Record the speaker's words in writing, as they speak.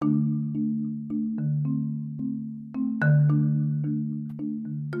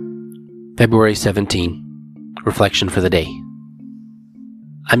February 17. Reflection for the day.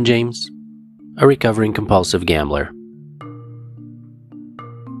 I'm James, a recovering compulsive gambler.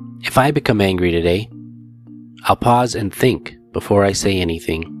 If I become angry today, I'll pause and think before I say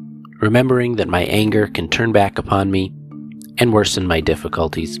anything, remembering that my anger can turn back upon me and worsen my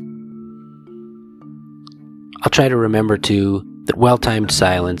difficulties. I'll try to remember, too, that well-timed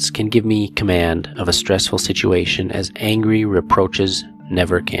silence can give me command of a stressful situation as angry reproaches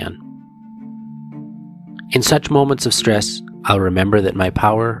never can. In such moments of stress, I'll remember that my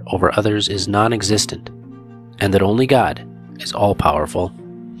power over others is non-existent, and that only God is all-powerful.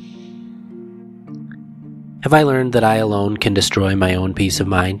 Have I learned that I alone can destroy my own peace of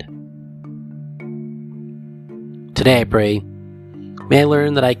mind? Today I pray, may I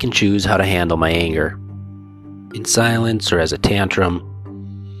learn that I can choose how to handle my anger, in silence or as a tantrum,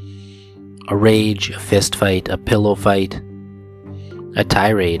 a rage, a fist fight, a pillow fight, a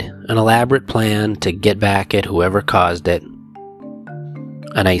tirade, an elaborate plan to get back at whoever caused it,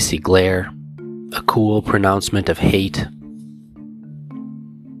 an icy glare, a cool pronouncement of hate,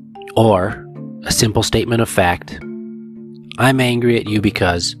 or a simple statement of fact, I'm angry at you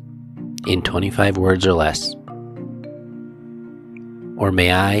because, in 25 words or less. Or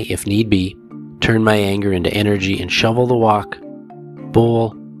may I, if need be, turn my anger into energy and shovel the walk,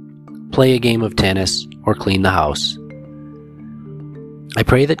 bowl, play a game of tennis, or clean the house. I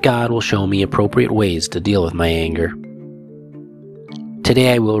pray that God will show me appropriate ways to deal with my anger.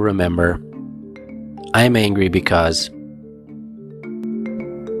 Today I will remember, I am angry because